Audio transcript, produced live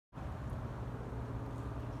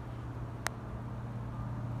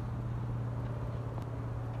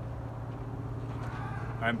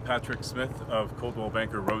I'm Patrick Smith of Coldwell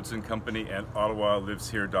Banker Roads & Company and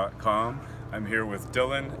OttawaLivesHere.com. I'm here with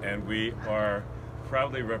Dylan, and we are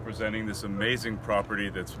proudly representing this amazing property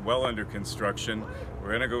that's well under construction. We're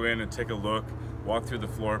going to go in and take a look, walk through the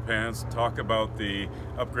floor plans, talk about the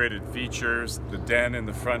upgraded features, the den in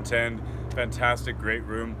the front end. Fantastic, great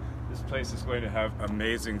room. This place is going to have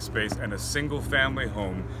amazing space and a single family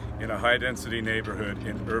home in a high density neighborhood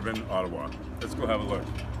in urban Ottawa. Let's go have a look.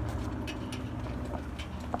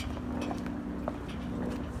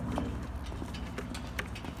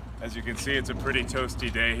 As you can see, it's a pretty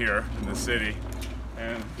toasty day here in the city,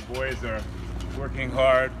 and the boys are working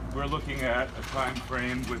hard. We're looking at a time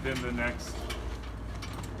frame within the next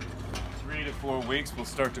 3 to 4 weeks. We'll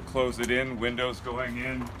start to close it in, windows going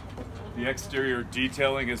in. The exterior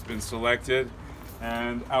detailing has been selected,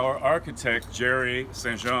 and our architect, Jerry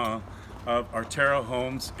St. Jean of Artera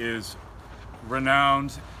Homes, is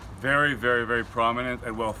renowned, very prominent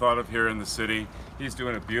and well thought of here in the city. He's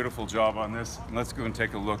doing a beautiful job on this. Let's go and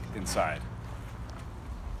take a look inside.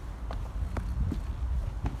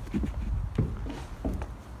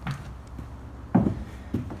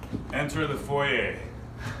 Enter the foyer.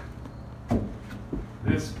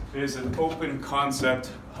 This is an open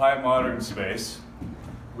concept, high modern space.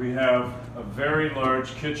 We have a very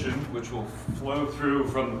large kitchen which will flow through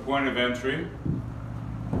from the point of entry.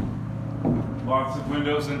 Lots of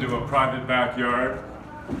windows into a private backyard.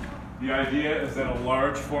 The idea is that a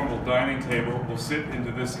large formal dining table will sit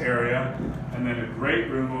into this area, and then a great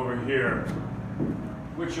room over here,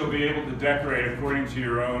 which you'll be able to decorate according to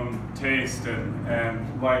your own taste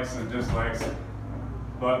and likes and dislikes.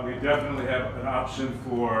 But we definitely have an option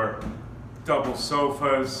for double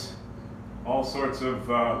sofas, all sorts of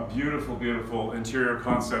beautiful interior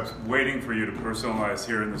concepts waiting for you to personalize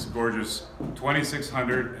here in this gorgeous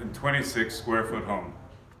 2,626 square foot home.